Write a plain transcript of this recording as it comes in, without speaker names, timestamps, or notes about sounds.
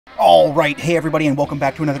Alright, hey everybody, and welcome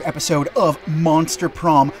back to another episode of Monster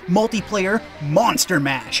Prom Multiplayer Monster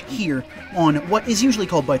Mash here on what is usually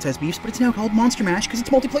called Bite-Sized Beefs, but it's now called Monster Mash because it's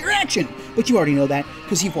multiplayer action. But you already know that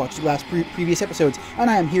because you've watched the last previous episodes, and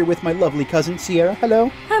I am here with my lovely cousin, Sierra.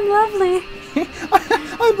 Hello. I'm lovely.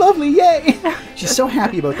 I'm lovely, yay! She's so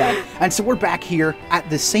happy about that. And so we're back here at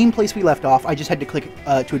the same place we left off. I just had to click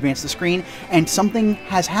to advance the screen, and something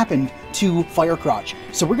has happened to Firecrotch.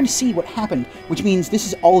 So we're going to see what happened, which means this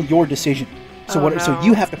is all your decision. So no. So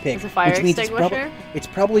you have to pick, Is it fire which means it's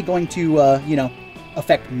probably going to,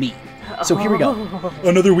 affect me. So here we go.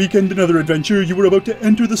 Another weekend, another adventure. You were about to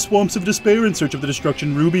enter the swamps of despair in search of the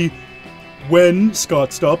destruction ruby. When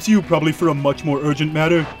Scott stops you, probably for a much more urgent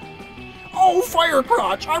matter. Oh,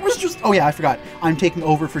 Firecrotch! I was just... Oh yeah, I forgot. I'm taking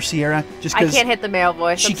over for Sierra, just because... I can't hit the male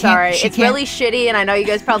voice, I'm sorry. It's really shitty, and I know you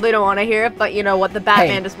guys probably don't want to hear it, but you know what, the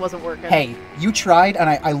Batman just wasn't working. Hey, you tried, and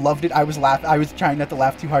I loved it. I was trying not to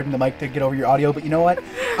laugh too hard in the mic to get over your audio, but you know what?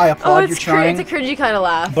 I applaud your trying. It's a cringy kind of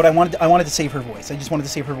laugh. But I wanted to save her voice. I just wanted to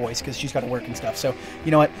save her voice, because she's got to work and stuff. So, you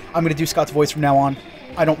know what? I'm going to do Scott's voice from now on.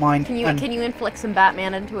 I don't mind. Can you inflict some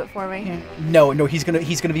Batman into it for me? No, he's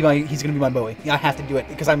gonna be my Bowie. I have to do it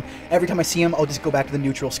because every time I see him, I'll just go back to the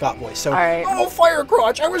neutral Scott voice. So, right. Oh,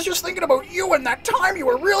 Firecrotch, I was just thinking about you and that time you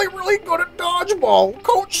were really, really good at dodgeball.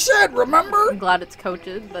 Coach said, remember? I'm glad it's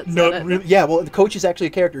coaches. Not really. Yeah, well, the coach is actually a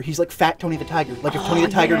character. He's like Fat Tony the Tiger. Like if Tony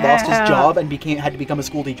the Tiger lost his job and had to become a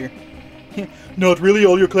school teacher. Not really,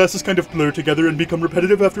 all your classes kind of blur together and become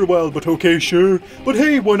repetitive after a while, but okay, sure. But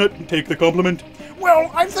hey, why not take the compliment? Well,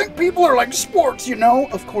 I think people are like sports, you know?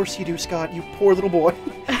 Of course you do, Scott, you poor little boy.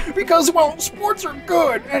 Because, well, sports are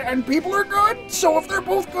good, and people are good, so if they're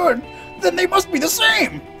both good, then they must be the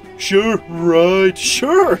same. Sure, right.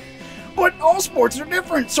 Sure. But all sports are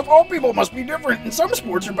different, so all people must be different, and some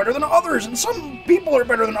sports are better than others, and some people are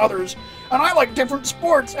better than others. And I like different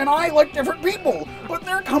sports, and I like different people. But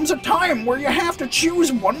there comes a time where you have to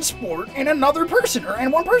choose one sport and another person,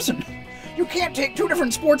 and one person. You can't take two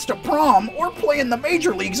different sports to prom or play in the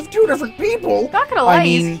major leagues of two different people. Not gonna lie,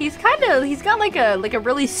 he's got like a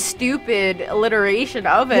really stupid alliteration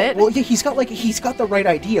of it. Well, yeah, he's got the right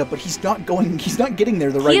idea, but he's not getting there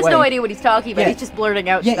the right way. He has no idea what he's talking about. Yeah. He's just blurting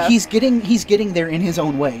out stuff. Yeah, he's getting there in his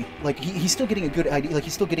own way. Like he's still getting a good idea. Like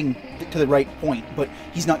he's still getting to the right point, but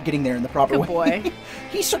he's not getting there in the proper way. Good boy.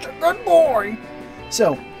 He's such a good boy.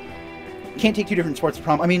 So. Can't take two different sports to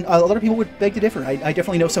prom. I mean, a lot of people would beg to differ. I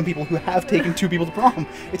definitely know some people who have taken two people to prom.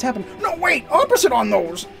 It's happened. No, wait, opposite on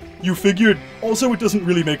those. You figured. Also, it doesn't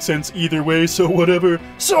really make sense either way, so whatever.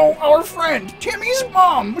 So, our friend, Timmy's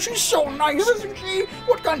mom, she's so nice, isn't she?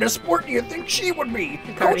 What kind of sport do you think she would be?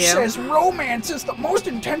 Coach says romance is the most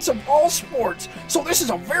intense of all sports, so this is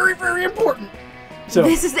a very, very important.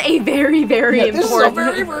 This is a very, very important. This is a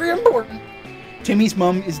very, very important. Timmy's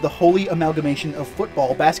mum is the holy amalgamation of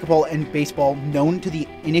football, basketball, and baseball known to the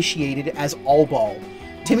initiated as all ball.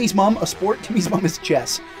 Timmy's mum, a sport, Timmy's mum is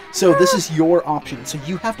chess. So this is your option, so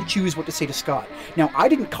you have to choose what to say to Scott. Now, I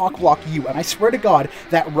didn't cock-block you, and I swear to God,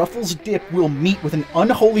 that Ruffles dip will meet with an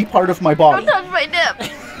unholy part of my body. Don't touch my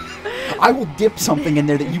dip! I will dip something in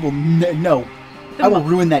there that you will no. I will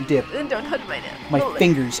ruin that dip. Then don't touch my dip. My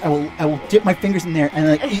fingers. I will dip my fingers in there and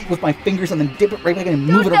then eat with my fingers and then dip it right back in and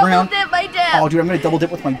move it around. Don't dip my dip! Oh, dude, I'm gonna double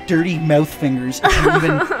dip with my dirty mouth fingers.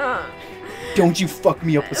 Don't you fuck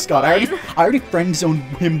me up with Scott. I already friend zoned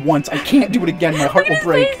him once. I can't do it again. My heart will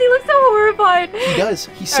break. He looks so horrified. He does.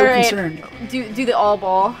 He's so concerned. Do the all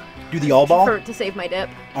ball. Do the all ball? To save my dip.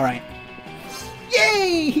 All right.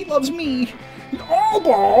 Yay! He loves me. All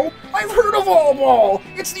ball? I've heard of all ball.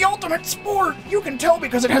 It's the ultimate sport. You can tell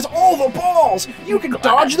because it has all the balls. You can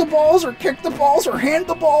dodge the balls, or kick the balls, or hand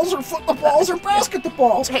the balls, or foot the balls, or basket the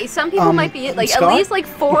balls. Hey, some people might be like Scott? At least like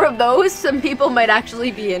 4 of those. Some people might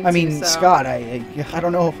actually be into. I mean, Scott, I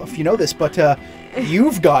don't know if you know this, but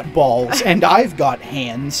you've got balls, and I've got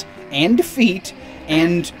hands and feet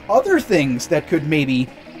and other things that could maybe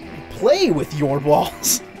play with your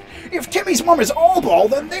balls. If Timmy's mom is all ball,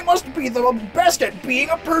 then they must be the best at being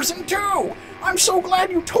a person too. I'm so glad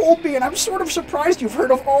you told me, and I'm sort of surprised you've heard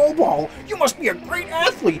of all ball. You must be a great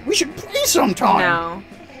athlete. We should play sometime. No.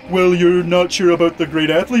 Well, you're not sure about the great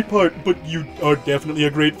athlete part, but you are definitely a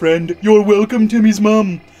great friend. You're welcome, Timmy's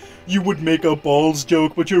mom. You would make a balls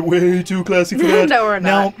joke, but you're way too classy for that. No, we're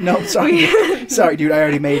not. No, sorry. Sorry, dude, I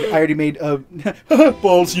already made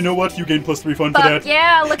balls, you know what? You gain +3 fun for that.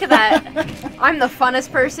 Yeah, look at that. I'm the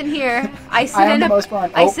funnest person here. I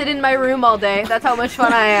sit in my room all day. That's how much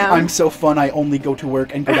fun I am. I'm so fun, I only go to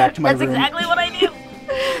work and go back to my room. That's exactly what I do.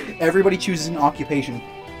 Everybody chooses an occupation.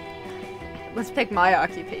 Let's pick my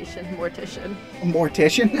occupation, mortician. A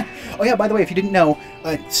mortician? Oh yeah, by the way, if you didn't know,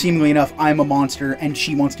 seemingly enough, I'm a monster and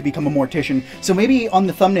she wants to become a mortician. So maybe on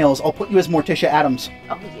the thumbnails, I'll put you as Morticia Adams.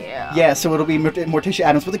 Oh yeah. Yeah, so it'll be Morticia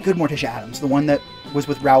Adams, but the good Morticia Adams, the one that was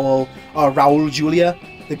with Raul Julia,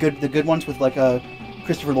 the good ones with like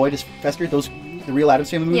Christopher Lloyd as Fester, the real Addams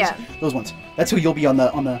Family movies. Yeah. Those ones. That's who you'll be on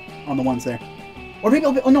the ones there. Or maybe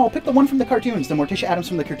I'll pick the one from the cartoons, the Morticia Adams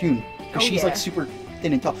from the cartoon, because she's like super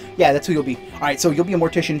thin and tall. Yeah, that's who you'll be. All right, so you'll be a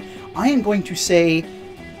mortician. I am going to say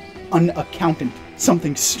an accountant.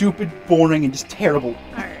 Something stupid, boring, and just terrible.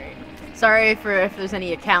 All right. Sorry if there's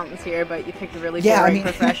any accountants here, but you picked a really boring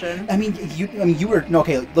profession. You were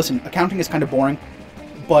okay. Listen, accounting is kind of boring,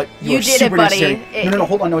 but you did super it, buddy. Necessary. No,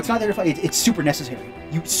 hold on. No, it's not that funny. It's super necessary.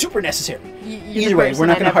 Super necessary. Either way, we're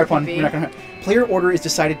not going to harp on. We're not going to. Player order is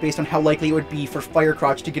decided based on how likely it would be for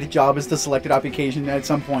Firecrotch to get a job as the selected occupation at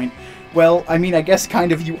some point. Well, I mean, I guess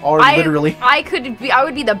kind of you are literally. I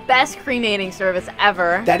would be the best cremating service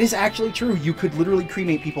ever. That is actually true. You could literally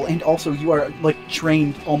cremate people, and also you are like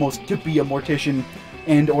trained almost to be a mortician,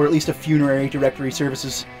 or at least a funerary directory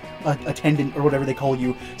services attendant or whatever they call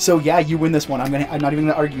you. So yeah, you win this one. I'm not even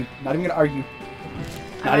gonna argue. Not even gonna argue.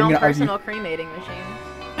 Not even gonna argue. Personal cremating machine.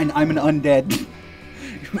 And I'm an undead.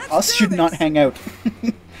 Us should not hang out.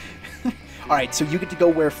 Alright, so you get to go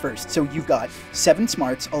where first. So you've got 7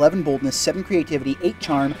 smarts, 11 boldness, 7 creativity, 8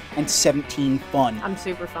 charm, and 17 fun. I'm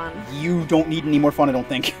super fun. You don't need any more fun, I don't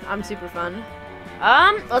think. I'm super fun.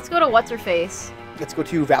 Let's go to What's-Her-Face. Let's go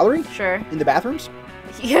to Valerie? Sure. In the bathrooms?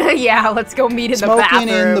 Yeah, let's go meet in the bathroom. Smoking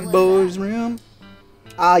in the boys' room.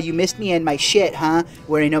 Ah, you missed me and my shit, huh?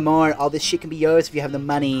 Worry no more. All this shit can be yours if you have the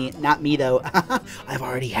money. Not me, though. I've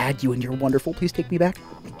already had you and you're wonderful. Please take me back.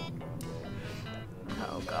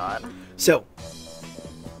 Oh, God. So,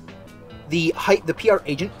 the PR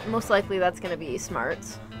agent... Most likely that's going to be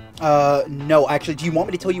smarts. No, actually, do you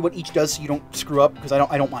want me to tell you what each does so you don't screw up? Because I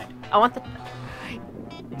don't mind. I want the...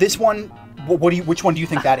 This one, which one do you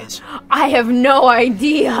think that is? I have no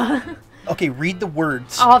idea. Okay, read the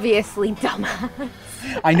words. Obviously, dumbass.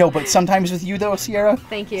 I know, but sometimes with you, though, Sierra.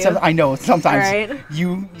 Thank you. I know, sometimes. All right.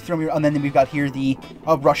 You throw me... And then we've got here the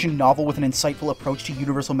Russian novel with an insightful approach to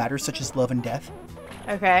universal matters such as love and death.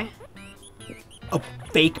 Okay. A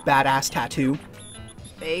fake badass tattoo.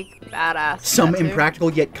 Fake badass Some tattoo.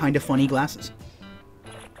 Impractical yet kind of funny glasses.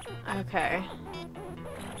 Okay.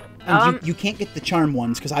 And you can't get the charm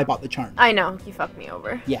ones because I bought the charm. I know. You fucked me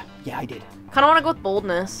over. Yeah, I did. Kind of want to go with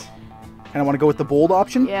boldness. And I want to go with the bold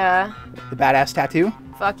option? Yeah. The badass tattoo?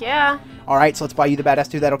 Fuck yeah. Alright, so let's buy you the badass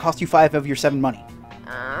tattoo. That'll cost you 5 of your 7 money.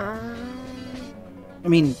 I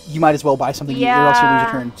mean, you might as well buy something or else you'll lose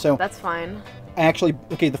a turn. So that's fine. Actually,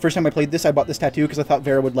 okay, the first time I played this, I bought this tattoo because I thought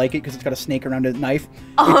Vera would like it because it's got a snake around a knife.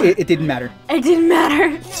 Oh. It didn't matter. It didn't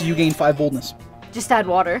matter. So you gain 5 boldness. Just add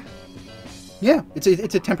water. Yeah, it's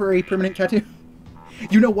a temporary permanent tattoo.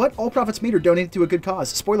 You know what? All profits made are donated to a good cause.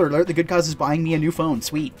 Spoiler alert, the good cause is buying me a new phone.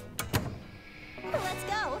 Sweet. Let's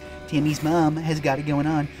go. Timmy's mom has got it going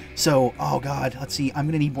on. So, oh god, let's see. I'm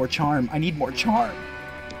going to need more charm. I need more charm.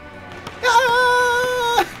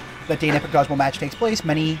 Ah! That day an epic dodgeball match takes place.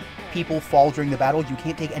 Many people fall during the battle. You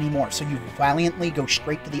can't take any more, so you valiantly go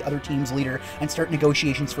straight to the other team's leader and start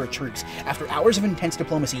negotiations for a truce. After hours of intense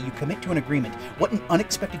diplomacy, you commit to an agreement. What an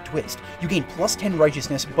unexpected twist. You gain plus 10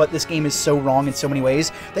 righteousness, but this game is so wrong in so many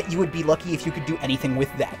ways that you would be lucky if you could do anything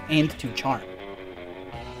with that, and 2 charm.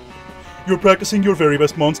 You're practicing your very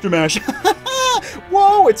best monster mash.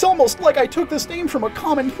 Whoa, it's almost like I took this name from a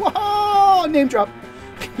common... Whoa, name drop.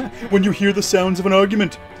 When you hear the sounds of an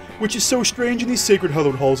argument, which is so strange in these sacred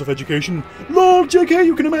hallowed halls of education. Lol, JK,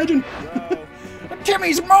 you can imagine.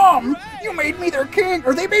 Timmy's mom! You made me their king,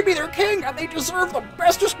 or they made me their king, and they deserve the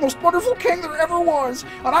bestest, most wonderful king there ever was.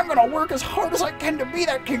 And I'm gonna work as hard as I can to be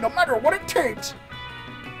that king, no matter what it takes.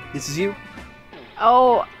 This is you.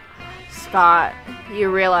 Oh, Scott,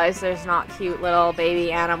 you realize there's not cute little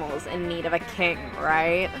baby animals in need of a king,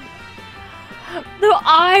 right? The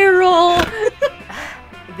eye roll!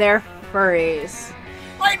 They're furries.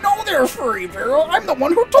 I know they're furry, Vera. I'm the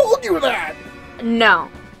one who told you that. No,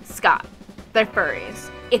 Scott. They're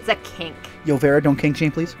furries. It's a kink. Yo, Vera, don't kink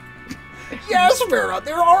shame, please. Yes, Vera.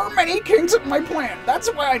 There are many kinks in my plan. That's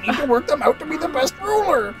why I need to work them out to be the best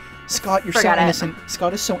ruler. Scott, you're so innocent.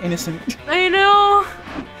 Scott is so innocent. I know.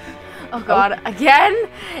 Oh God, again?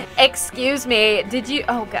 Excuse me, did you...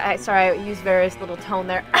 Oh God, sorry, I used various little tone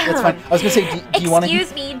there. That's fine. I was gonna say, do you want to...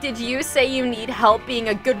 Excuse me, did you say you need help being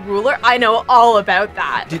a good ruler? I know all about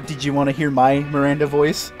that. Did you want to hear my Miranda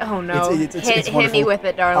voice? Oh no, It's hit me wonderful. with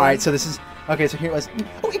it, darling. Alright, so this is... Okay, so here it was.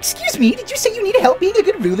 Oh, excuse me, did you say you need help being a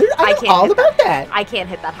good ruler? I know can't all hit about that. I can't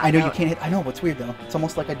hit that high I know you note. can't hit... I know, what's weird though. It's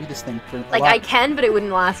almost like I do this thing for a Like, lot. I can, but it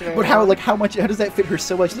wouldn't last very But long. how does that fit her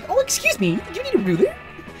so well? She's like, oh, excuse me, did you need a ruler?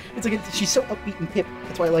 It's like, she's so upbeat and hip.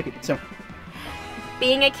 That's why I like it. So,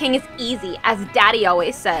 Being a king is easy, as Daddy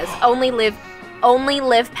always says. Only live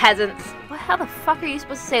peasants. What? How the fuck are you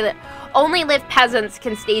supposed to say that? Only live peasants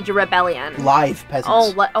can stage a rebellion. live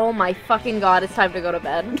peasants. Oh my fucking God! It's time to go to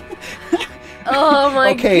bed. Oh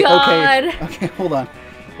my okay, God. Okay, hold on.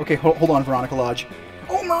 Okay, hold on, Veronica Lodge.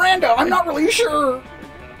 Oh, Miranda, I'm not really sure.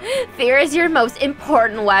 Fear is your most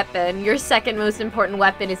important weapon. Your second most important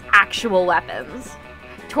weapon is actual weapons.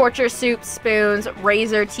 Torture soup, spoons,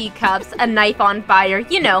 razor teacups, a knife on fire.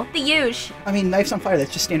 You know, the usual. I mean, knives on fire,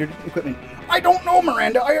 that's just standard equipment. I don't know,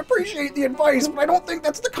 Miranda. I appreciate the advice, but I don't think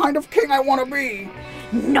that's the kind of king I want to be.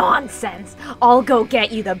 Nonsense. I'll go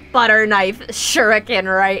get you the butter knife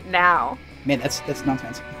shuriken right now. Man, that's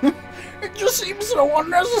nonsense. It just seems so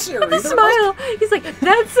unnecessary. The smile. He's like,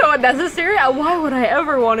 that's so unnecessary. Why would I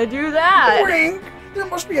ever want to do that? Wink! There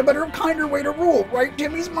must be a better, kinder way to rule, right,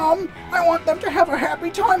 Timmy's mom? I want them to have a happy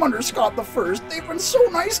time under Scott the First. They've been so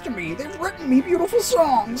nice to me. They've written me beautiful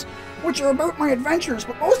songs, which are about my adventures,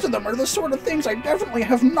 but most of them are the sort of things I definitely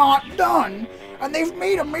have not done. And they've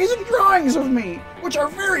made amazing drawings of me, which are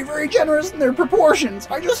very, very generous in their proportions.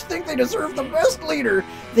 I just think they deserve the best leader.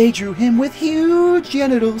 They drew him with huge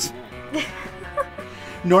genitals.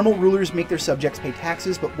 Normal rulers make their subjects pay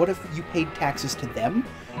taxes, but what if you paid taxes to them?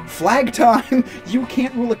 Flag time! You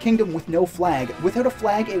can't rule a kingdom with no flag. Without a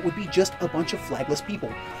flag, it would be just a bunch of flagless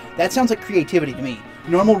people. That sounds like creativity to me.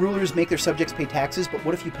 Normal rulers make their subjects pay taxes, but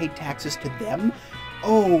what if you paid taxes to them?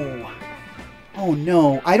 Oh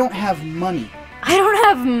no, I don't have money. I don't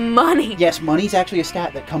have money. Yes, money's actually a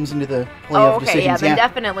stat that comes into the play Oh, of okay, yeah, decisions. then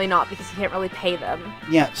definitely not, because you can't really pay them.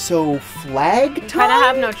 Yeah, so flag You time? kind of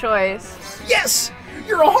have no choice. Yes!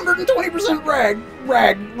 You're 120% rag.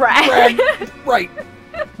 Right.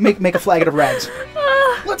 Make a flag out of rags.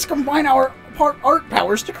 Let's combine our art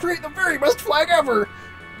powers to create the very best flag ever.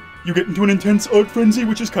 You get into an intense art frenzy,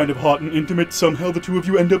 which is kind of hot and intimate. Somehow the two of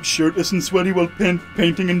you end up shirtless and sweaty while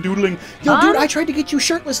painting and doodling. Yo, dude, I tried to get you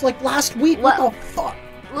shirtless like last week. What the fuck?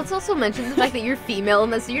 Let's also mention the fact that you're female in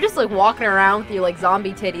this, so you're just like walking around with your like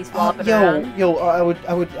zombie titties flopping around. I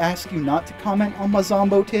would ask you not to comment on my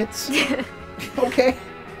zombo tits. Okay?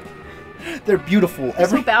 They're beautiful. They're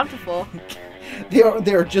so bountiful. They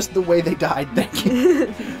are just the way they died. Thank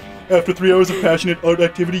you. After 3 hours of passionate art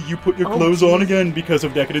activity, you put your clothes on again because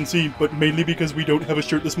of decadency, but mainly because we don't have a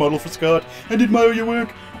shirtless model for Scott, and admire your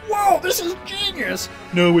work. Whoa, this is genius!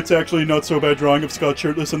 No, it's actually not so bad drawing of Scott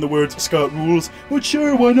shirtless and the words Scott rules, but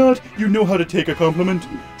sure, why not? You know how to take a compliment.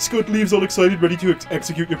 Scott leaves all excited, ready to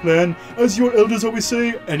execute your plan. As your elders always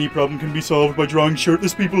say, any problem can be solved by drawing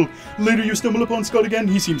shirtless people. Later you stumble upon Scott again,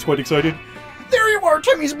 he seems quite excited. There you are,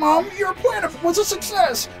 Timmy's mom! Your plan was a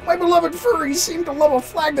success! My beloved furries seem to love a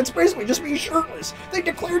flag that's basically just me shirtless. They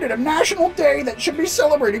declared it a national day that should be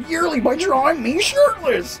celebrated yearly by drawing me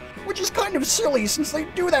shirtless! Which is kind of silly since they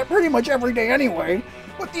do that pretty much every day anyway.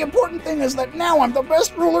 But the important thing is that now I'm the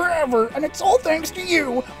best ruler ever, and it's all thanks to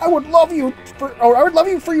you. I would love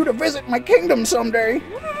for you to visit my kingdom someday.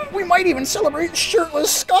 We might even celebrate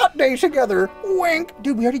Shirtless Scott Day together. Wink.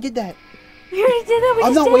 Dude, we already did that. We already did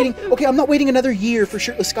that. I'm not waiting another year for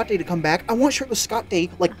Shirtless Scott Day to come back. I want Shirtless Scott Day,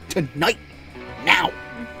 like, tonight. Now.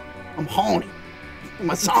 I'm horny.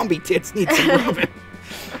 My zombie tits need some rubbing.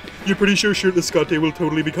 You're pretty sure Shirtless Scott Day will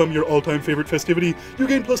totally become your all-time favorite festivity. You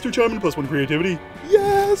gain +2 charm and +1 creativity.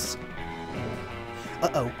 Yes!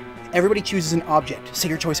 Uh-oh. Everybody chooses an object. Say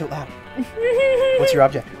your choice out loud. What's your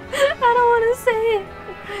object? I don't want to say it.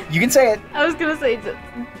 You can say it. I was gonna say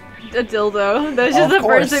a dildo. That was just Of the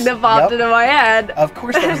first course. thing that popped Yep. into my head. Of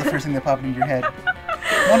course that was the first thing that popped into your head.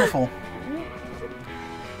 Wonderful.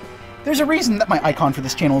 There's a reason that my icon for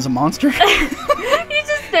this channel is a monster. He's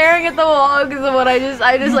just staring at the wall because of what I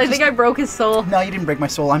think I broke his soul. No, you didn't break my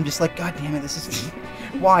soul. I'm just like, God damn it, this is...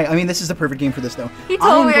 Why? I mean, this is the perfect game for this, though. He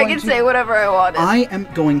told me I could say whatever I wanted. I am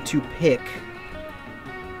going to pick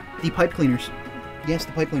the pipe cleaners. Yes,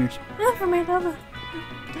 the pipe cleaners. Not for my mother.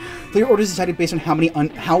 Player orders decided based on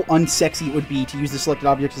how unsexy it would be to use the selected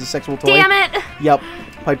object as a sexual toy. Damn it! Yep,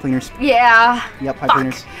 pipe cleaners. Yeah. Yep, pipe Fuck.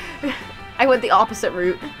 cleaners. I went the opposite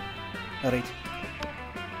route. Alright.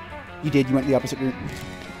 You did, you went the opposite route.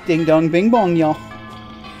 Ding dong bing bong, y'all.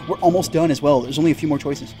 We're almost done as well. There's only a few more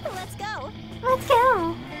choices. Let's go. Let's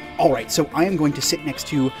go. All right, so I am going to sit next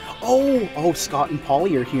to... Oh, Scott and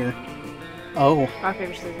Polly are here. Oh. Rock,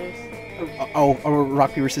 paper, scissors.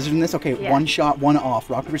 Rock, paper, scissors in this? Okay, Yeah. one shot, one off.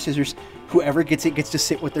 Rock, paper, scissors. Whoever gets it gets to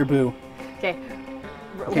sit with their boo. Okay.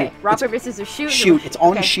 Okay, Rock, it's- paper, scissors, shoot. Shoot. It's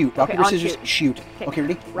on Okay. shoot. Rock, Okay, paper, on scissors, shoot. Okay. Okay,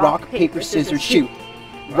 ready? Rock, Rock, paper, scissors, shoot.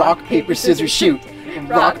 Rock, Rock, paper, scissors, shoot.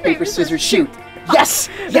 Rock, paper, scissors, shoot. Yes!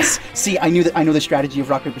 Yes! See, I know the strategy of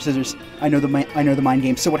rock, paper, scissors. I know the mind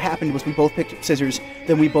game. So what happened was we both picked scissors,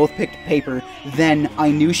 then we both picked paper. Then I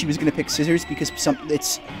knew she was going to pick scissors because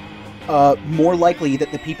it's more likely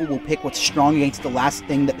that the people will pick what's strong against the last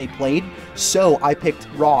thing that they played. So I picked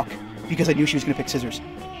rock because I knew she was going to pick scissors.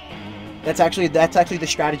 That's actually the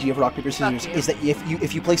strategy of rock, paper, scissors. Is that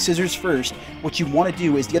if you play scissors first, what you want to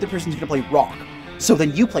do is the other person's going to play rock. So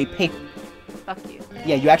then you play paper. Fuck you.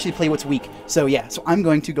 Yeah, you actually play what's weak. So yeah, so I'm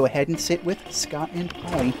going to go ahead and sit with Scott and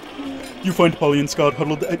Polly. You find Polly and Scott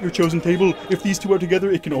huddled at your chosen table. If these two are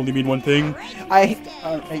together, it can only mean one thing.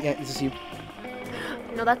 Yeah, is this you?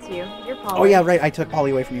 No, that's you. You're Polly. Oh yeah, right, I took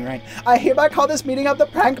Polly away from you, right. I hereby call this meeting of the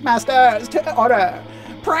Prank Masters to order.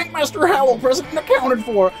 Prank Master Howell, present and accounted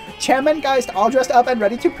for. Chairman Geist, all dressed up and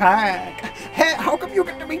ready to prank. Hey, how come you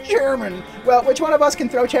get to be chairman? Well, which one of us can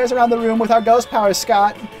throw chairs around the room with our ghost powers,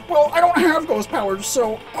 Scott? Well, I don't have ghost powers,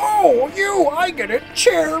 so... Oh, I get it,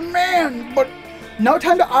 chairman. But no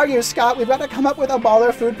time to argue, Scott. We've got to come up with a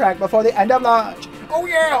baller food prank before the end of lunch. Oh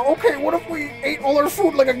yeah, okay, what if we ate all our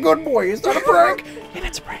food like a good boy? Is that a prank? Yeah,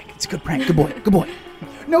 that's a prank. It's a good prank. Good boy. Good boy.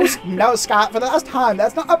 No, Scott, for the last time,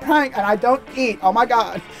 that's not a prank, and I don't eat, oh my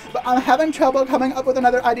god. But I'm having trouble coming up with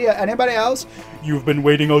another idea. Anybody else? You've been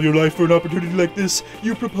waiting all your life for an opportunity like this.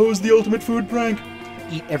 You proposed the ultimate food prank.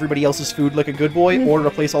 Eat everybody else's food like a good boy, or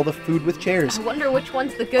replace all the food with chairs. I wonder which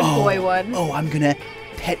one's the good boy one. Oh, I'm gonna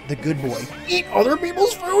pet the good boy. Eat other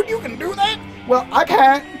people's food? You can do that? Well, I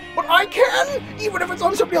can't. But I can, even if it's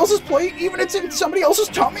on somebody else's plate, even if it's in somebody else's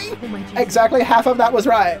tummy. Oh my Jesus. Exactly half of that was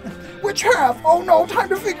right. Which half? Oh no time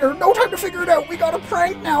to figure it out. We got a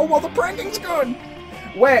prank now while the pranking's good.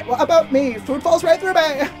 Wait, what about me? Food falls right through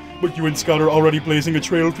me. But you and Scott are already blazing a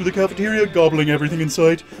trail through the cafeteria, gobbling everything in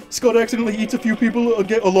sight. Scott accidentally eats a few people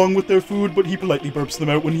along with their food, but he politely burps them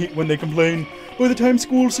out when they complain. By the time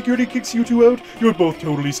school security kicks you two out, you're both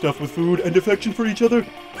totally stuffed with food and affection for each other.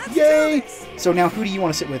 Yay! So now who do you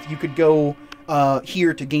want to sit with? You could go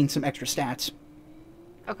here to gain some extra stats.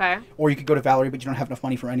 Okay. Or you could go to Valerie, but you don't have enough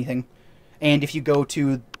money for anything. And if you go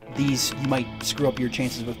to these, you might screw up your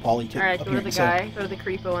chances with Polly too. Alright, go to the guy. Go to the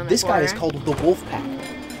creepo in the This corner. guy is called the Wolf Pack.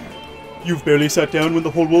 You've barely sat down when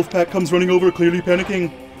the whole wolf pack comes running over, clearly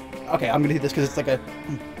panicking. Okay, I'm gonna do this because it's like a...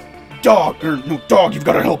 Dog! No, dog, you've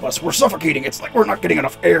got to help us. We're suffocating. It's like we're not getting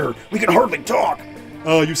enough air. We can hardly talk.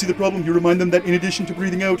 You see the problem? You remind them that in addition to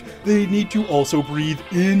breathing out, they need to also breathe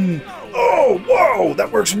in. Oh, whoa!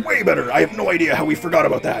 That works way better. I have no idea how we forgot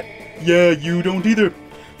about that. Yeah, you don't either.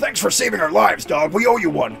 Thanks for saving our lives, dog. We owe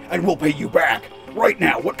you one, and we'll pay you back. Right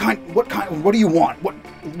now, what do you want?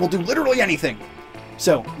 We'll do literally anything.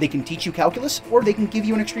 So, they can teach you calculus, or they can give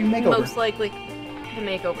you an extreme makeover. Most likely, the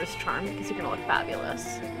makeover's charmed because you're gonna look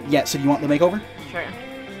fabulous. Yeah, so do you want the makeover? Sure.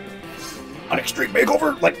 An extreme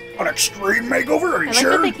makeover? Like, an extreme makeover? Are you I like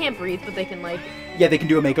sure? that they can't breathe, but they can like Yeah, they can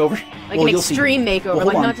do a makeover. an extreme makeover, Well,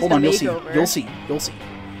 like not just hold a on, makeover. You'll see.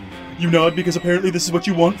 You nod because apparently this is what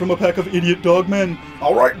you want from a pack of idiot dog men.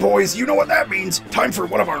 All right, boys, you know what that means. Time for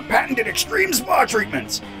one of our patented extreme spa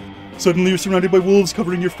treatments. Suddenly you're surrounded by wolves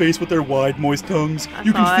covering your face with their wide, moist tongues.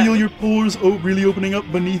 You can hot. feel your pores really opening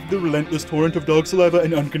up beneath the relentless torrent of dog saliva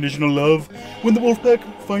and unconditional love. When the wolf pack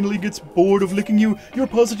finally gets bored of licking you, you're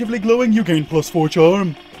positively glowing, you gain +4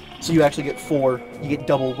 charm. So you actually get 4. You get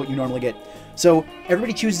double what you normally get. So,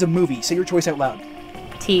 everybody chooses a movie. Say your choice out loud.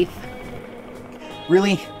 Teeth.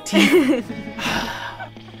 Really? Teeth?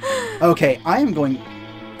 Okay, I'm going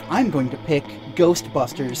to pick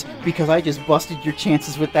Ghostbusters because I just busted your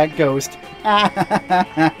chances with that ghost. Oh,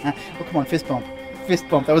 come on, fist bump. Fist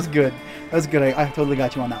bump. That was good. I totally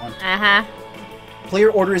got you on that one. Uh-huh. Player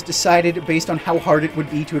order is decided based on how hard it would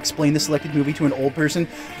be to explain the selected movie to an old person,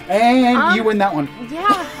 and you win that one.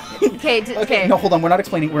 Yeah. Okay. Okay, no, hold on. We're not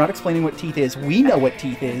explaining what teeth is. We know what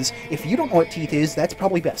teeth is. If you don't know what teeth is, that's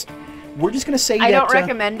probably best. We're just gonna say I that. don't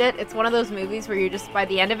recommend it. It's one of those movies where you're just, by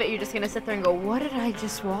the end of it, you're just gonna sit there and go, what did I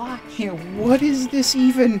just watch? Yeah, what is this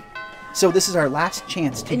even? So this is our last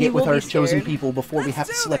chance to And get you with will our be chosen scared. people before we have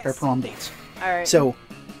to select our prom dates. Alright. So,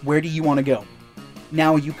 where do you want to go?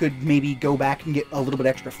 Now you could maybe go back and get a little bit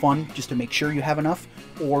extra fun just to make sure you have enough,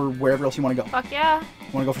 or wherever else you want to go. Fuck yeah.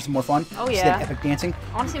 You want to go for some more fun? Oh, Instead of yeah. epic dancing?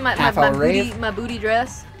 I want to see my Half-hour rave. booty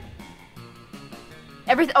dress.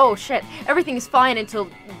 Oh shit! Everything is fine until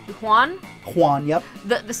Juan, Yep.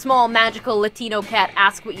 the small magical Latino cat,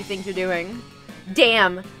 asks what you think you're doing.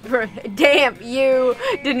 Damn, you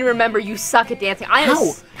didn't remember. You suck at dancing.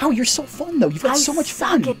 How? You're so fun though. You've got so much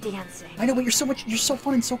fun. I suck at dancing. I know, but you're so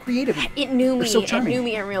fun and so creative. It knew me. So It charming. knew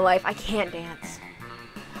me in real life. I can't dance.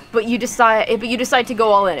 But you decide to go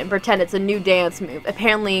all in and pretend it's a new dance move,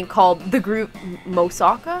 apparently called the groove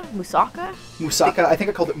Musaka. I think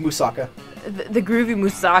I called it Musaka. The groovy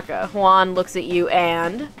Musaka. Juan looks at you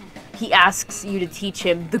and he asks you to teach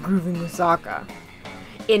him the groovy Musaka.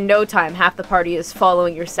 In no time, half the party is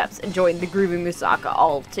following your steps, enjoying the groovy Musaka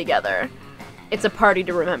all together. It's a party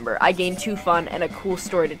to remember. I gained 2 fun and a cool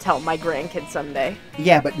story to tell my grandkids someday.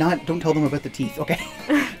 Yeah, but don't tell them about the teeth, okay?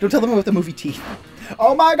 Don't tell them about the movie Teeth.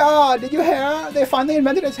 Oh my god, did you hear? They finally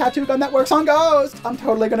invented a tattoo gun that works on ghosts. I'm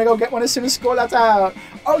totally gonna go get one as soon as school lets out.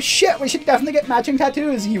 Oh shit, we should definitely get matching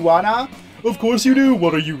tattoos. You wanna? Of course you do.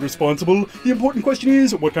 What are you responsible? The important question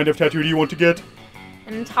is, what kind of tattoo do you want to get?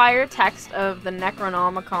 An entire text of the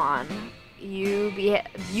Necronomicon. You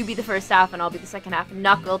be the first half and I'll be the second half.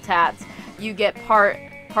 Knuckle tats. You get party,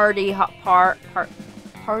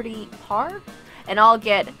 and I'll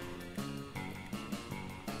get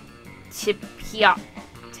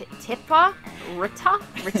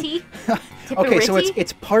Ritty. Okay, so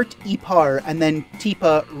it's part Ipar and then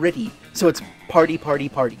Tipa Ritty. So it's party. If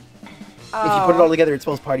you put it all together, it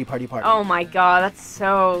spells party. Oh my god, that's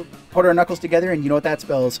so... Put our knuckles together and you know what that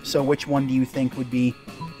spells. So which one do you think would be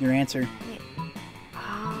your answer?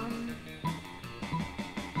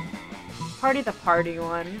 The party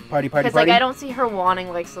one. Party. Because, like, I don't see her wanting,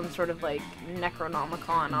 like, some sort of, like,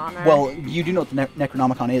 Necronomicon on her. Well, you do know what the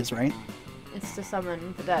Necronomicon is, right? It's to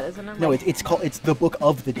summon the dead, isn't it? No, like... it's the Book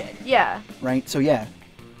of the Dead. Yeah. Right? So, yeah.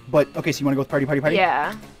 But, okay, so you want to go with party?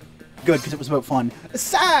 Yeah. Good, because it was about fun.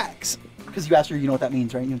 Sax! Because you asked her, you know what that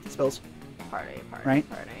means, right? You know what it spells? Party. Right?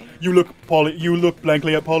 You look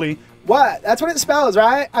blankly at Polly. What? That's what it spells,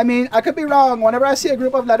 right? I mean, I could be wrong. Whenever I see a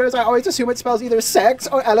group of letters, I always assume it spells either sex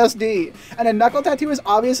or LSD. And a knuckle tattoo is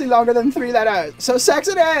obviously longer than 3 letters. So sex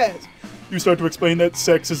it is! You start to explain that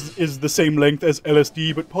sex is the same length as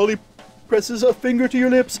LSD, but Polly presses a finger to your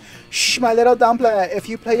lips. Shh, my little dumpler. If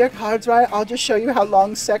you play your cards right, I'll just show you how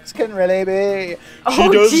long sex can really be.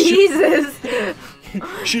 Jesus!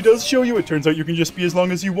 She does show you. It turns out you can just be as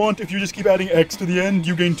long as you want. If you just keep adding X to the end,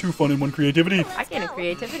 you gain 2 fun and 1 creativity. I gain a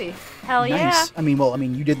creativity. Hell Nice. yeah. I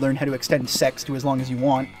mean, you did learn how to extend sex to as long as you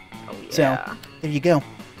want. Oh yeah. So, there you go.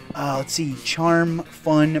 Let's see. Charm,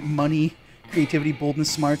 fun, money, creativity, boldness,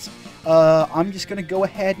 smarts. I'm just gonna go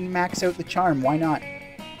ahead and max out the charm. Why not?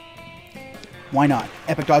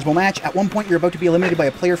 Epic dodgeball match. At one point, you're about to be eliminated by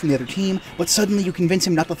a player from the other team, but suddenly you convince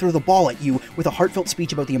him not to throw the ball at you with a heartfelt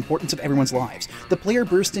speech about the importance of everyone's lives. The player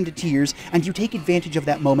bursts into tears, and you take advantage of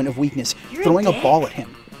that moment of weakness, throwing a ball at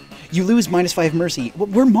him. You lose -5 mercy.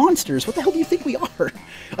 We're monsters. What the hell do you think we are?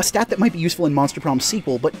 A stat that might be useful in Monster Prom's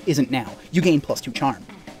sequel, but isn't now. You gain +2 charm.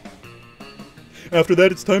 After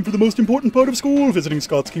that, it's time for the most important part of school, visiting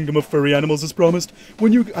Scott's kingdom of furry animals as promised.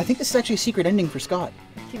 I think this is actually a secret ending for Scott.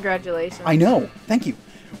 Congratulations. I know. Thank you.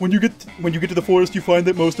 When you get to the forest, you find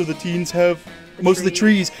that most of the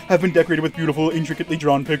trees have been decorated with beautiful, intricately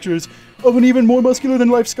drawn pictures of an even more muscular than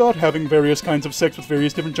life Scott having various kinds of sex with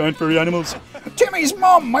various different giant furry animals. Timmy's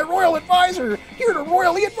mom, my royal advisor, here to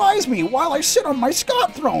royally advise me while I sit on my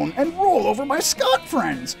Scott throne and rule over my Scott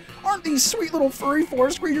friends. Aren't these sweet little furry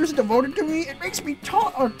forest creatures devoted to me? It makes me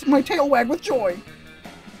my tail wag with joy.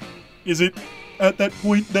 Is it at that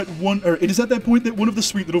point that one of the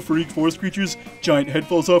sweet little furry forest creatures' giant head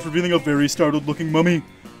falls off, revealing a very startled-looking mummy?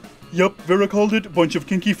 Yup, Vera called it, bunch of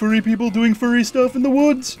kinky furry people doing furry stuff in the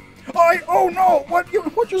woods. Oh no,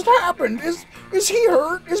 what just happened? Is he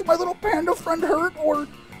hurt? Is my little panda friend hurt? Or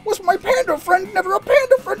was my panda friend never a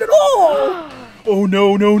panda friend at all? Oh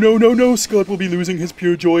no, Scott will be losing his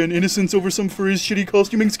pure joy and innocence over some furry's shitty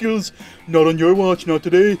costuming skills. Not on your watch, not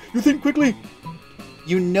today. You think quickly.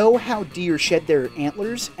 You know how deer shed their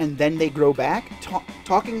antlers and then they grow back?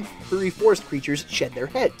 Talking furry forest creatures shed their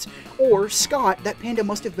heads. Or, Scott, that panda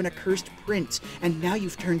must have been a cursed prince, and now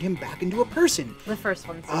you've turned him back into a person. The first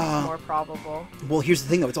one seems more probable. Well, here's the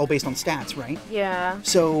thing, though. It's all based on stats, right? Yeah.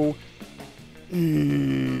 So...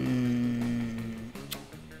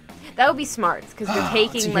 That would be smarts, because you're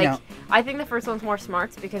taking, I think the first one's more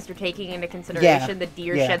smarts, because you're taking into consideration the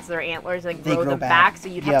deer sheds their antlers and grow them back, so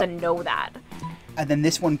you'd have to know that. And then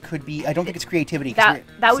this one could be, I don't think it's creativity. That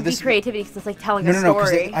would be creativity, because it's like telling a story. No,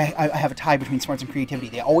 because I have a tie between smarts and creativity.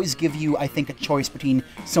 They always give you, I think, a choice between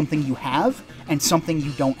something you have and something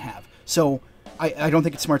you don't have. So, I don't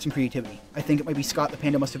think it's smarts and creativity. I think it might be Scott the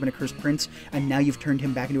panda must have been a cursed prince, and now you've turned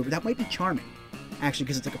him back into a... That might be charming, actually,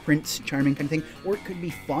 because it's like a prince charming kind of thing. Or it could be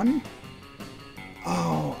fun.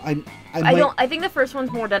 Oh, I think the first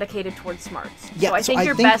one's more dedicated towards smarts. Yeah, so I think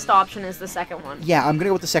your best option is the second one. Yeah, I'm gonna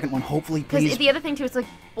go with the second one. Hopefully, please. Because the other thing too, it's like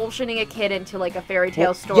bullshitting a kid into like a fairy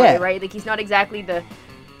tale story, right? Like he's not exactly the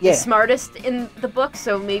smartest in the book,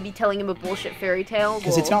 so maybe telling him a bullshit fairy tale.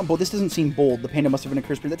 Because it's not bold. This doesn't seem bold. The panda must have been a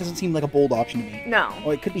cursed prince. That doesn't seem like a bold option to me. No. Oh,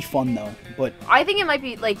 it could be fun though, but I think it might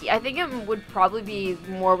be like I think it would probably be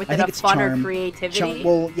more within a fun or creativity.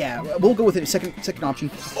 Well, yeah, we'll go with it. Second option.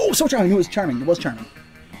 Oh, so charming! It was charming. It was charming.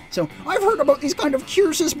 So I've heard about these kind of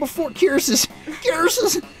curses before. Curses.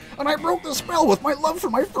 And I broke the spell with my love for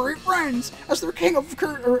my furry friends. As their king,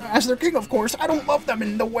 of course, I don't love them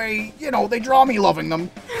in the way, they draw me loving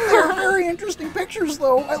them. They're very interesting pictures,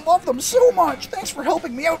 though. I love them so much. Thanks for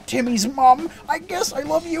helping me out, Timmy's mom. I guess I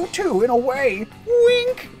love you, too, in a way.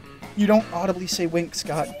 Wink. You don't audibly say wink,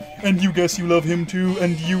 Scott. And you guess you love him too,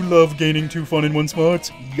 and you love gaining 2 fun and 1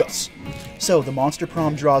 smarts? Yes. So, the Monster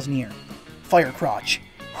Prom draws near. Firecrotch,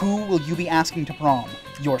 who will you be asking to prom?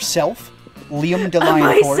 Yourself? Liam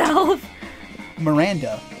DeLioncourt, Myself.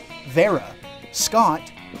 Miranda, Vera,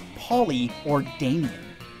 Scott, Polly, or Damien?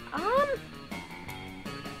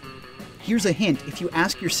 Here's a hint. If you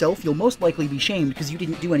ask yourself, you'll most likely be shamed because you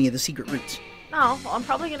didn't do any of the secret routes. No, I'm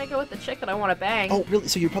probably going to go with the chick that I want to bang. Oh, really?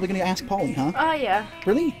 So you're probably going to ask Polly, huh? Yeah.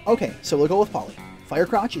 Really? Okay, so we'll go with Polly.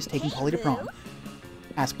 Firecrotch is taking Polly to prom.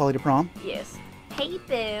 Ask Polly to prom. Yes. Hey,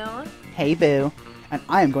 boo. Hey, boo. And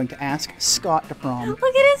I am going to ask Scott to prom. Look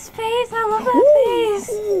at his face. I love that face.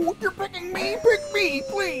 Ooh, you're picking me. Pick me,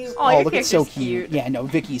 please. Oh, your look, it's so cute. Yeah, no,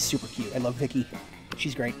 Vicky's super cute. I love Vicky.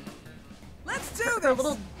 She's great. Let's do this.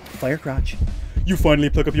 Little... Firecrotch. You finally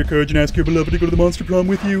pluck up your courage and ask your beloved to go to the Monster Prom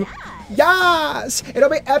with you? Yes! It'll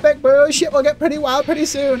be epic, boo! Shit will get pretty wild pretty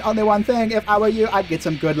soon. Only one thing, if I were you, I'd get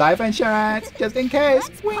some good life insurance, just in case.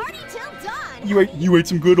 Party till dawn. You ate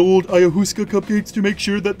some good old ayahuasca cupcakes to make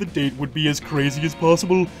sure that the date would be as crazy as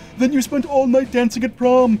possible. Then you spent all night dancing at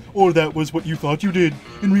prom, or that was what you thought you did.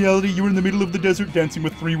 In reality, you were in the middle of the desert dancing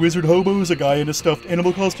with 3 wizard hobos, a guy in a stuffed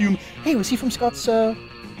animal costume. Hey, was he from Scott's,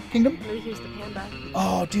 kingdom? Maybe he was the panda.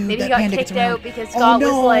 Oh, dude, Maybe that he got panda kicked gets around. out because Scott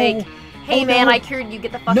was like, hey man, no. I cured you,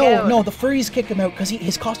 get the fuck out. No, the furries kicked him out because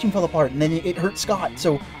his costume fell apart, and then it hurt Scott,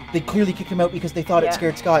 so they clearly kicked him out because they thought it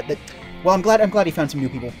scared Scott. Well, I'm glad he found some new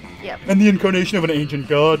people. Yep. And the incarnation of an ancient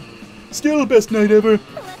god. Still, best night ever.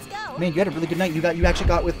 Let's go. Man, you had a really good night. You actually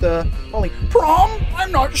got with, Polly. Prom?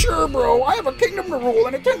 I'm not sure, bro. I have a kingdom to rule,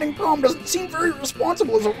 and attending prom doesn't seem very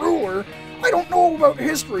responsible as a ruler. I don't know about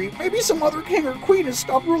history. Maybe some other king or queen has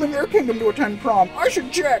stopped ruling their kingdom to attend prom. I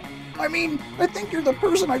should check. I mean, I think you're the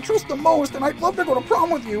person I trust the most, and I'd love to go to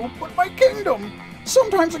prom with you, but my kingdom.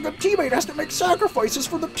 Sometimes a good teammate has to make sacrifices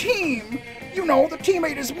for the team. You know, the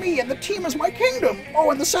teammate is me, and the team is my kingdom.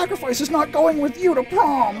 Oh, and the sacrifice is not going with you to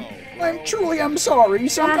prom. I'm sorry.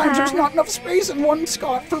 Sometimes there's not enough space in one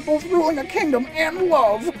Scott for both ruling a kingdom and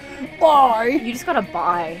love. Bye. You just gotta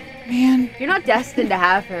buy. Man. You're not destined to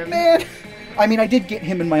have him. Man. I mean, I did get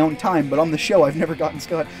him in my own time, but on the show, I've never gotten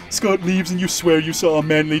Scott. Scott leaves and you swear you saw a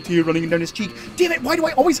manly tear running down his cheek. Damn it, why do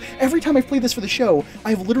I always... Every time I've played this for the show,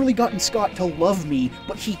 I've literally gotten Scott to love me,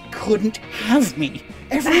 but he couldn't have me.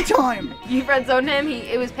 Every time. You friend-zoned him,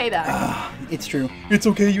 it was payback. It's true. It's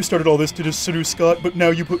okay, you started all this to seduce Scott, but now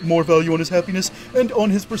you put more value on his happiness and on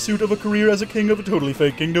his pursuit of a career as a king of a totally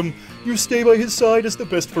fake kingdom. You stay by his side as the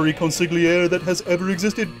best furry consigliere that has ever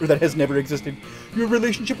existed, or that has never existed. Your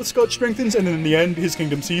relationship with Scott strengthens, and in the end, his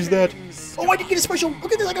kingdom sees that. Oh, I did get a special...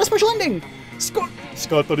 Look at this, I got a special ending! Scott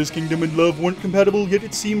thought his kingdom and love weren't compatible, yet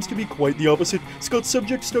it seems to be quite the opposite. Scott's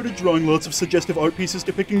subject started drawing lots of suggestive art pieces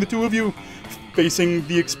depicting the two of you. Facing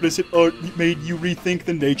the explicit art made you rethink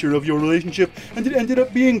the nature of your relationship, and it ended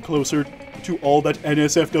up being closer to all that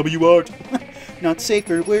NSFW art. Not safe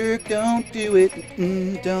for work, don't do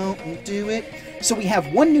it, don't do it. So we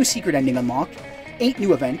have 1 new secret ending unlocked, 8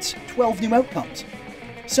 new events, 12 new outcomes.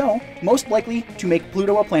 So, most likely to make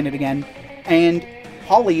Pluto a planet again, and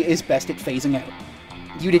Polly is best at phasing out.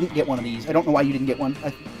 You didn't get one of these. I don't know why you didn't get one.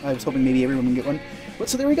 I was hoping maybe everyone would get one. But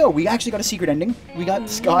so there we go. We actually got a secret ending. We got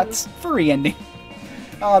Scott's furry ending.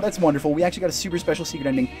 Oh, that's wonderful. We actually got a super special secret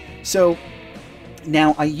ending. So,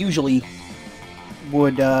 now I usually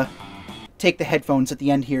would take the headphones at the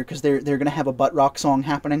end here because they're going to have a butt rock song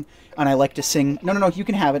happening, and I like to sing. No, you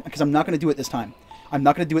can have it because I'm not going to do it this time. I'm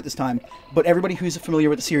not going to do it this time, but everybody who's familiar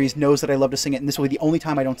with the series knows that I love to sing it, and this will be the only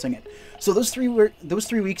time I don't sing it. So those 3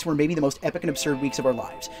 weeks were maybe the most epic and absurd weeks of our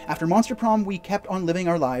lives. After Monster Prom, we kept on living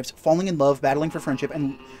our lives, falling in love, battling for friendship,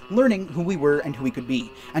 and learning who we were and who we could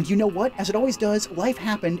be. And you know what? As it always does, life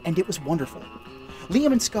happened, and it was wonderful.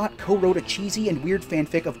 Liam and Scott co-wrote a cheesy and weird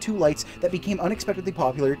fanfic of two lights that became unexpectedly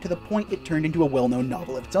popular to the point it turned into a well-known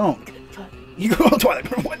novel of its own. You go Twilight.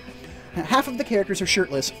 What? Half of the characters are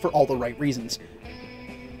shirtless for all the right reasons.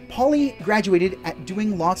 Polly graduated at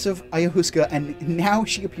doing lots of ayahuasca, and now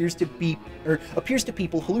she appears to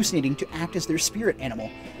people hallucinating to act as their spirit animal.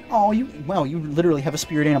 Oh, you literally have a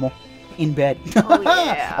spirit animal in bed. Oh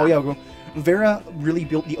yeah. Oh yeah. Girl. Vera really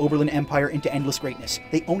built the Oberlin Empire into endless greatness.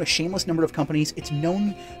 They own a shameless number of companies. It's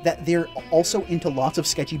known that they're also into lots of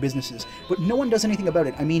sketchy businesses, but no one does anything about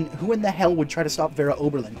it. I mean, who in the hell would try to stop Vera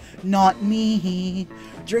Oberlin? Not me.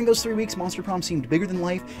 During those 3 weeks, Monster Prom seemed bigger than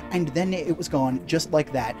life, and then it was gone, just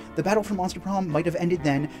like that. The battle for Monster Prom might have ended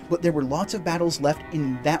then, but there were lots of battles left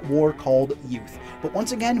in that war called youth. But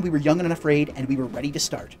once again, we were young and unafraid, and we were ready to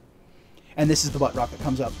start. And this is the butt rock that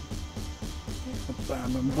comes up.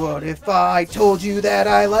 What if I told you that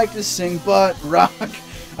I like to sing butt rock?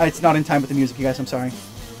 It's not in time with the music, you guys, I'm sorry.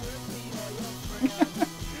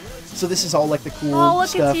 So this is all like the cool stuff. Oh,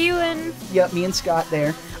 look, it's you and... Yeah, me and Scott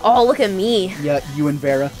there. Oh, look at me. Yeah, you and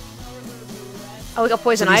Vera. Oh, we got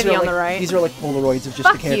Poison Ivy on the right. These are like Polaroids of just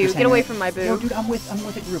Fuck the characters. you, get away from my boob. No, dude, I'm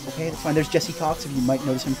with a group, okay? That's fine. There's Jesse Cox, if you might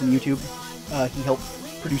notice him from YouTube. He helped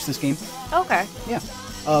produce this game. Okay. Yeah.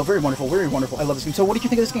 Very wonderful, very wonderful. I love this game. So what did you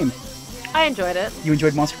think of this game? I enjoyed it. You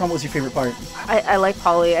enjoyed Monster Prom? What was your favorite part? I like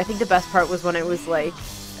Polly. I think the best part was when it was like,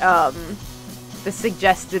 the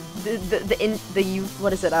suggested, the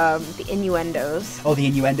innuendos. Oh, the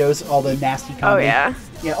innuendos, all the nasty comedy. Oh yeah.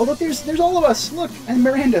 Yeah. Oh look, there's all of us. Look, and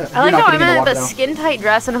Miranda. I like You're how not I'm getting in the the skin tight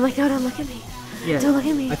dress, and I'm like, no, don't look at me. Yeah. Don't look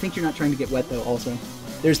at me. I think you're not trying to get wet though. Also,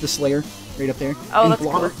 there's the Slayer right up there. Oh, and that's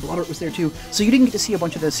Blobbert. cool. Blobbert was there too. So you didn't get to see a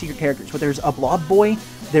bunch of the secret characters, but there's a Blob Boy.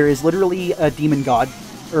 There is literally a demon god,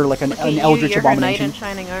 or like an eldritch You're her knight abomination. in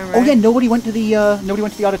shining armor. Oh yeah, nobody went to the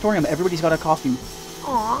auditorium. Everybody's got a costume.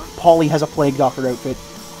 Aw. Polly has a Plague Doctor outfit.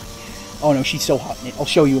 Oh no, she's so hot in it. I'll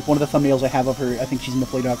show you one of the thumbnails I have of her. I think she's in the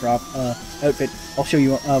Plague Doctor outfit. I'll show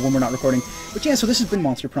you when we're not recording. But yeah, so this has been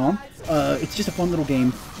Monster Prom. It's just a fun little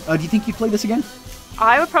game. Do you think you'd play this again?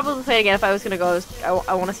 I would probably play it again if I was gonna go.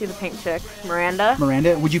 I want to see the pink chick, Miranda.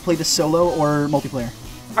 Miranda, would you play this solo or multiplayer?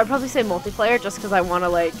 I'd probably say multiplayer just because I want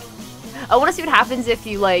to see what happens if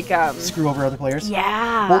you Screw over other players?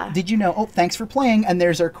 Yeah. Well, did you know? Oh, thanks for playing. And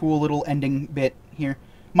there's our cool little ending bit here.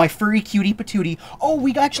 My furry cutie patootie. Oh,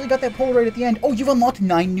 we actually got that Polaroid at the end. Oh, you've unlocked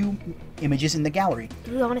 9 new images in the gallery.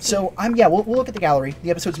 Ooh, I want to see. So we'll look at the gallery.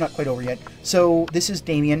 The episode's not quite over yet. So this is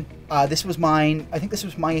Damien. This was mine. I think this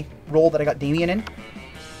was my role that I got Damien in.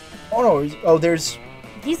 Oh no! Oh, there's.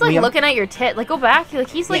 He's like Liam. looking at your tit. Like go back. Like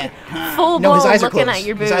he's like Yeah. full No, his blown eyes are looking closed. at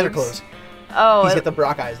your boobs. His eyes are closed. Oh. He's got the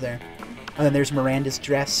Brock eyes there. And then there's Miranda's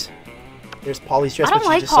dress. There's Polly's dress. I don't which you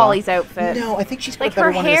like just saw. Polly's outfit. No, I think she's got Like a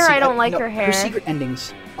better her one in the hair, I secret- don't like no, her hair. Her secret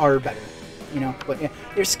endings are better. You know, but yeah.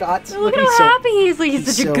 There's Scott. Look at how happy he is. Like,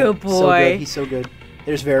 he's such a good boy. So good. He's so good.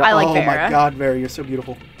 There's Vera. I like oh Vera. my God, Vera, you're so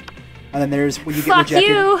beautiful. And then there's when you get Fuck rejected.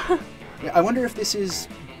 you. Yeah, I wonder if this is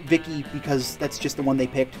Vicky because that's just the one they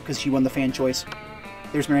picked because she won the fan choice.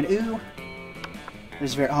 There's Miranda. Ooh.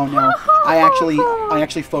 There's Vera. Oh no. I actually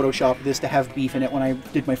photoshopped this to have Biif in it when I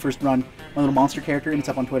did my first run. My little monster character, and it's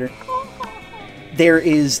up on Twitter. There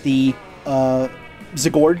is the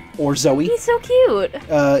Zagord or Zoe. He's so cute.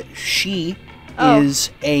 She Oh. is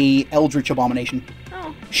a eldritch abomination.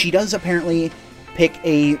 Oh. She does apparently pick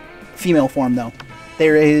a female form though.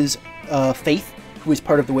 There is Faith, who is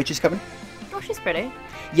part of the Witches Coven. Oh, she's pretty.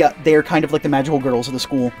 Yeah, they're kind of like the magical girls of the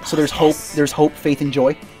school. So there's Hope, Faith, and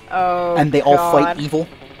Joy, Oh. and they all fight God. evil.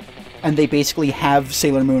 And they basically have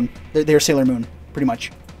Sailor Moon. They're Sailor Moon, pretty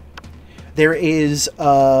much. There is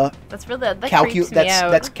That's really that creeps me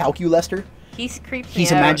out. that's Calculester. He creeps me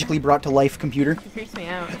He's out. a magically brought to life computer. He creeps me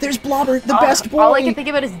out. There's Blobbert, the best boy. All I can think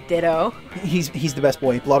about is Ditto. He's the best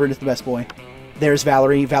boy. Blobbert is the best boy. There's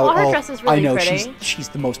Valerie. her dress is really I know pretty. she's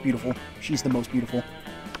the most beautiful. She's the most beautiful.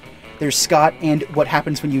 There's Scott and what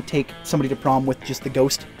happens when you take somebody to prom with just the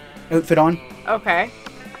ghost outfit on. Okay.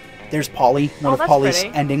 There's Polly, one of that's Polly's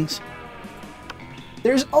pretty. endings.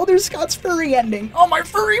 There's Scott's furry ending. Oh, my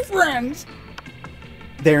furry friends.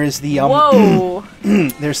 There is the Whoa.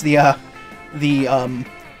 there's the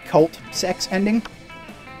cult sex ending.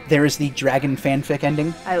 There is the dragon fanfic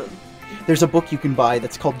ending. There's a book you can buy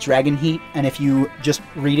that's called Dragon Heat, and if you just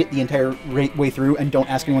read it the entire way through and don't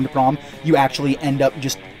ask anyone to prom, you actually end up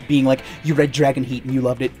just being like, you read Dragon Heat and you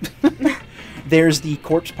loved it. There's the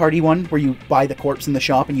corpse party one, where you buy the corpse in the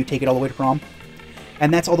shop and you take it all the way to prom.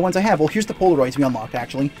 And that's all the ones I have. Well, here's the Polaroids we unlocked,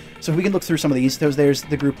 actually. So we can look through some of these. There's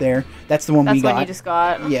the group there. That's the one we got. That's one you just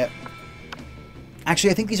got. Yeah.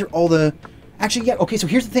 Actually, I think these are all the... Actually, yeah, okay, so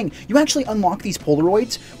here's the thing. You actually unlock these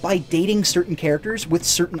Polaroids by dating certain characters with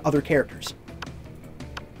certain other characters.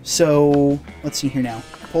 So, let's see here now.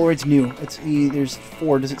 Polaroid's new. Let's see, there's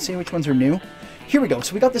 4. Does it say which ones are new? Here we go.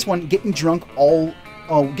 So we got this one, Getting Drunk Till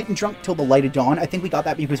the Light of Dawn. I think we got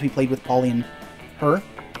that because we played with Polly and her.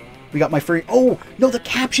 We got my furry... Oh, no, the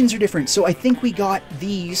captions are different. So I think we got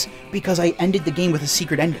these because I ended the game with a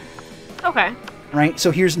secret ending. Okay. Right?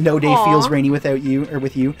 So here's No Day Aww. Feels Rainy Without You, or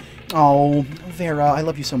with you. Oh, Vera, I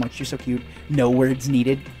love you so much. You're so cute. No words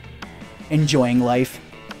needed. Enjoying life.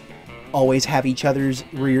 Always have each other's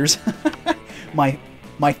rears. My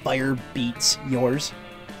fire beats yours.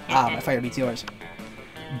 My fire beats yours.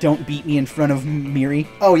 Don't beat me in front of Miri.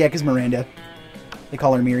 Oh, yeah, because Miranda. They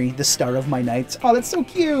call her Miri, the star of my nights. Oh, that's so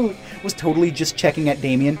cute. Was totally just checking at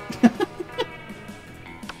Damien.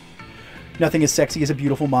 Nothing as sexy as a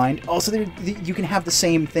beautiful mind. Also, you can have the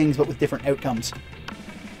same things, but with different outcomes.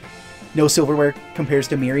 No silverware compares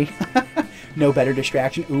to Miri. No better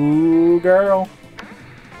distraction. Ooh, girl.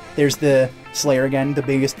 There's the Slayer again. The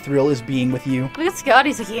biggest thrill is being with you. Look at Scott.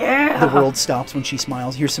 He's like, yeah. The world stops when she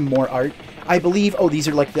smiles. Here's some more art. I believe... Oh, these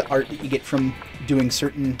are like the art that you get from doing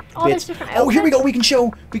certain Oh, bits. there's different Oh, here we go.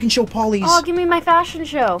 outfits? We can show Polly's... Oh, give me my fashion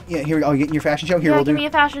show. Yeah, here we go. Oh, you getting your fashion show? Here, Yeah, we'll give do... me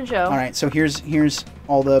a fashion show. All right, so here's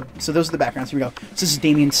all the... So those are the backgrounds. Here we go. So this is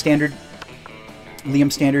Damien standard,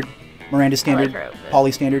 Liam standard, Miranda standard, her outfit.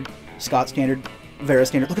 Polly standard, Scott standard, Vera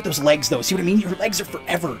standard. Look at those legs, though. See what I mean? Her legs are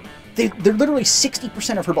forever. They're literally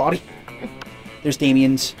 60% of her body. There's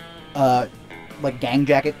Damien's, like, gang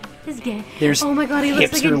jacket. His gay. There's Oh my god, he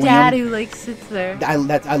looks like a hipster dad Liam. who, like, sits there. I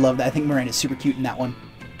love that. I think Miranda's super cute in that one.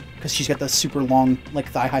 Because she's got the super long, like,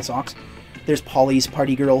 thigh-high socks. There's Polly's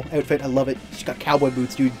party girl outfit. I love it. She's got cowboy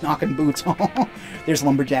boots, dude. Knocking boots. There's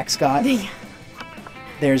Lumberjack Scott.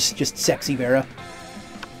 There's just sexy Vera.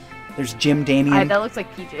 There's Jim Damien. That looks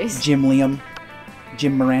like PJs. Jim Liam.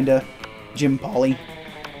 Jim Miranda. Jim Polly.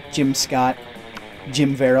 Jim Scott.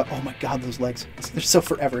 Jim Vera. Oh my god, those legs. They're so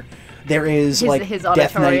forever. There is, like, his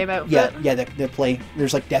Death auditorium Knight. outfit. Yeah, the play.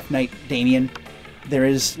 There's, like, Death Knight Damien. There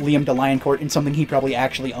is Liam de Lioncourt in something he probably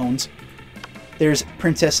actually owns. There's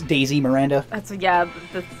Princess Daisy Miranda. Yeah.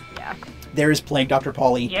 There's Plague Dr.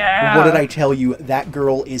 Polly. Yeah. What did I tell you? That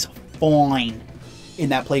girl is fine in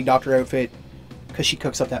that Plague Doctor outfit because she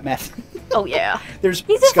cooks up that meth. Oh yeah. There's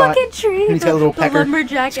He's Scott, a fucking tree. and he's got a little the pecker.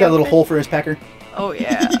 lumberjack He's got a little outfit. hole for his pecker. Oh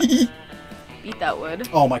yeah. Eat that wood.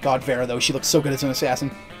 Oh my god, Vera, though. She looks so good as an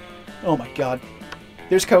assassin. Oh my god.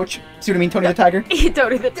 There's Coach. See what I mean? Tony the Tiger?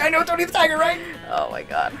 Tony the. I know Tony the Tiger, right? Oh my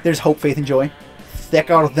god. There's Hope, Faith, and Joy.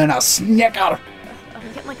 Thicker than a snicker.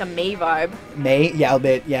 I'm getting like a May vibe. May? Yeah, a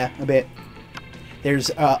bit. Yeah, a bit. There's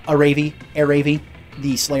Aravi,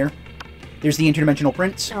 the Slayer. There's the Interdimensional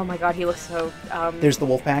Prince. Oh my god, he looks so. There's the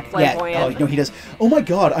Wolfpack. Flamboyant. Yeah. Oh, no, he does. Oh my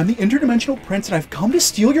god, I'm the Interdimensional Prince and I've come to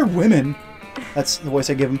steal your women. That's the voice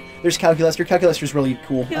I give him. There's Calculester. Calculester's really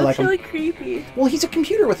cool. He I like looks him. really creepy. Well, he's a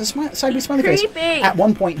computer with a sideways smiley face. Creepy. At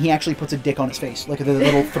one point, he actually puts a dick on his face. Like the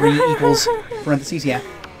little 3 equals parentheses, yeah.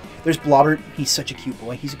 There's Blobbert. He's such a cute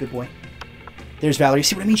boy. He's a good boy. There's Valerie.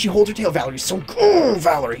 See what I mean? She holds her tail. Valerie's so cool.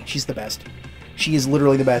 Valerie. She's the best. She is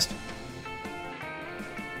literally the best.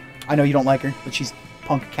 I know you don't like her, but she's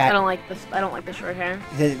punk cat. I don't like this. I don't like the short hair.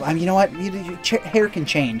 I mean, you know what? Hair can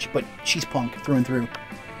change, but she's punk through and through.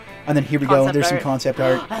 And then here we go. Concept There's some art. concept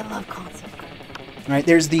art. I love concept art. All right,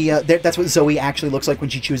 there's the. That's what Zoe actually looks like when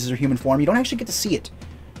she chooses her human form. You don't actually get to see it.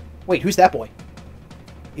 Wait, who's that boy?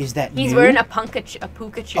 Is that He's new? wearing a Pikachu. A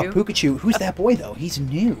Pikachu. Who's that boy though? He's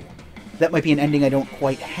new. That might be an ending I don't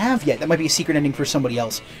quite have yet. That might be a secret ending for somebody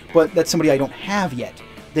else. But that's somebody I don't have yet.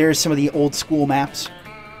 There's some of the old school maps.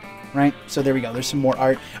 Right? So there we go. There's some more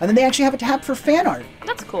art. And then they actually have a tab for fan art.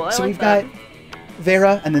 That's cool. I So like we've that. got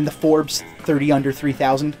Vera and then the Forbes 30 under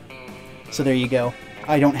 3,000. So there you go.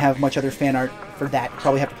 I don't have much other fan art for that.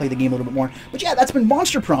 Probably have to play the game a little bit more. But yeah, that's been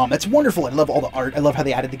Monster Prom. That's wonderful. I love all the art. I love how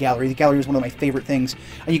they added the gallery. The gallery is one of my favorite things.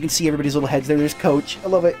 And you can see everybody's little heads there. There's Coach. I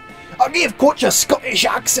love it. I'll give Coach a Scottish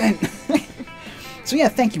accent. So yeah,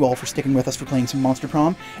 thank you all for sticking with us for playing some Monster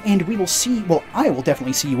Prom, and we will see, well, I will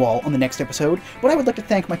definitely see you all on the next episode, but I would like to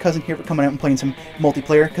thank my cousin here for coming out and playing some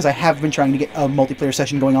multiplayer, because I have been trying to get a multiplayer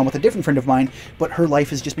session going on with a different friend of mine, but her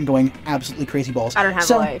life has just been going absolutely crazy balls. I don't have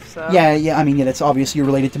a life, so... Yeah, I mean, yeah, that's obvious. You're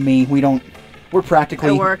related to me. We don't We're practically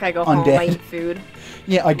I work, I go home, I undead. eat food.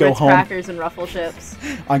 Yeah, I go Ritz home. crackers and Ruffle chips.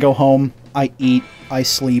 I go home. I eat. I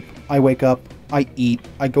sleep. I wake up. I eat.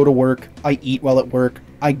 I go to work. I eat while at work.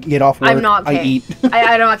 I get off work. I'm not I kidding. eat.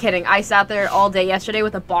 I'm not kidding. I sat there all day yesterday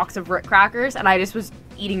with a box of Ritz crackers, and I just was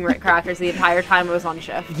eating Ritz crackers the entire time I was on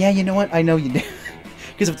shift. Yeah, you know what? I know you do.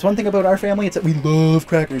 Because if it's one thing about our family, it's that we love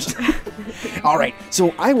crackers. All right,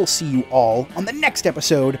 so I will see you all on the next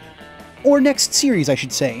episode, or next series, I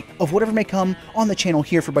should say, of whatever may come on the channel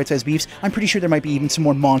here for Bite Size Beefs. I'm pretty sure there might be even some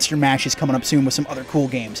more Monster Mashes coming up soon with some other cool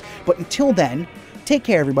games. But until then, take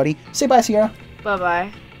care, everybody. Say bye, Sierra.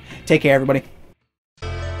 Bye-bye. Take care, everybody.